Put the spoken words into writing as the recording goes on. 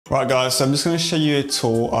Right guys, so I'm just going to show you a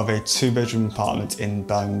tour of a 2-bedroom apartment in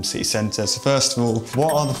Birmingham City Centre. So first of all,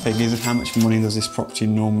 what are the figures of how much money does this property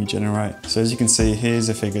normally generate? So as you can see, here's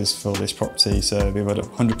the figures for this property. So we've had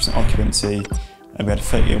 100% occupancy, and we had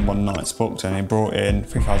 31 nights booked, and it brought in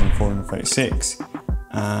 3,436.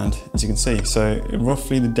 And as you can see, so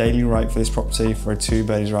roughly the daily rate for this property for a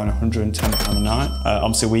 2-bed is around £110 a night.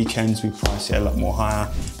 Obviously weekends we price it a lot more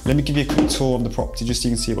higher. Let me give you a quick tour of the property just so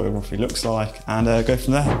you can see what it roughly looks like and go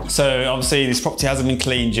from there. So obviously this property hasn't been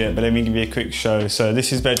cleaned yet, but let me give you a quick show. So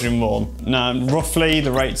this is bedroom 1. Now roughly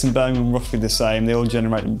the rates in Birmingham are roughly the same. They all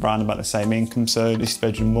generate around about the same income. So this is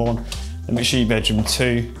bedroom 1. Let me show you bedroom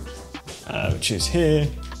 2, which is here.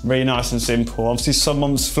 Really nice and simple. Obviously some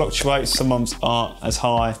months fluctuate, some months aren't as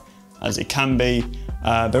high as it can be,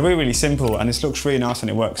 but really simple, and this looks really nice and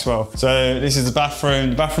it works well. So this is the bathroom.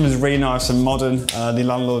 The bathroom is really nice and modern. The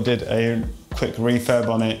landlord did a quick refurb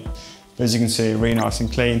on it, but as you can see, really nice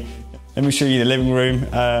and clean. Let me show you the living room.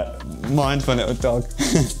 Mine's my little dog.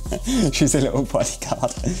 She's a little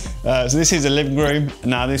bodyguard. So this is the living room.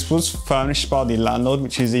 Now this was furnished by the landlord,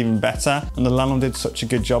 which is even better. And the landlord did such a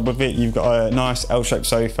good job with it. You've got a nice L-shaped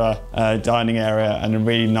sofa, dining area, and a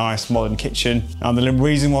really nice modern kitchen. Now the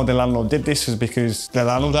reason why the landlord did this was because the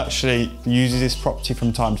landlord actually uses this property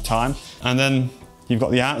from time to time. And then you've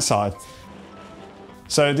got the outside.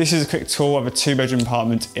 So this is a quick tour of a 2-bedroom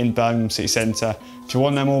apartment in Birmingham City Centre. If you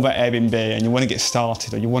want to know more about Airbnb and you want to get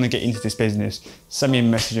started or you want to get into this business, send me a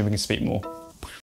message and we can speak more.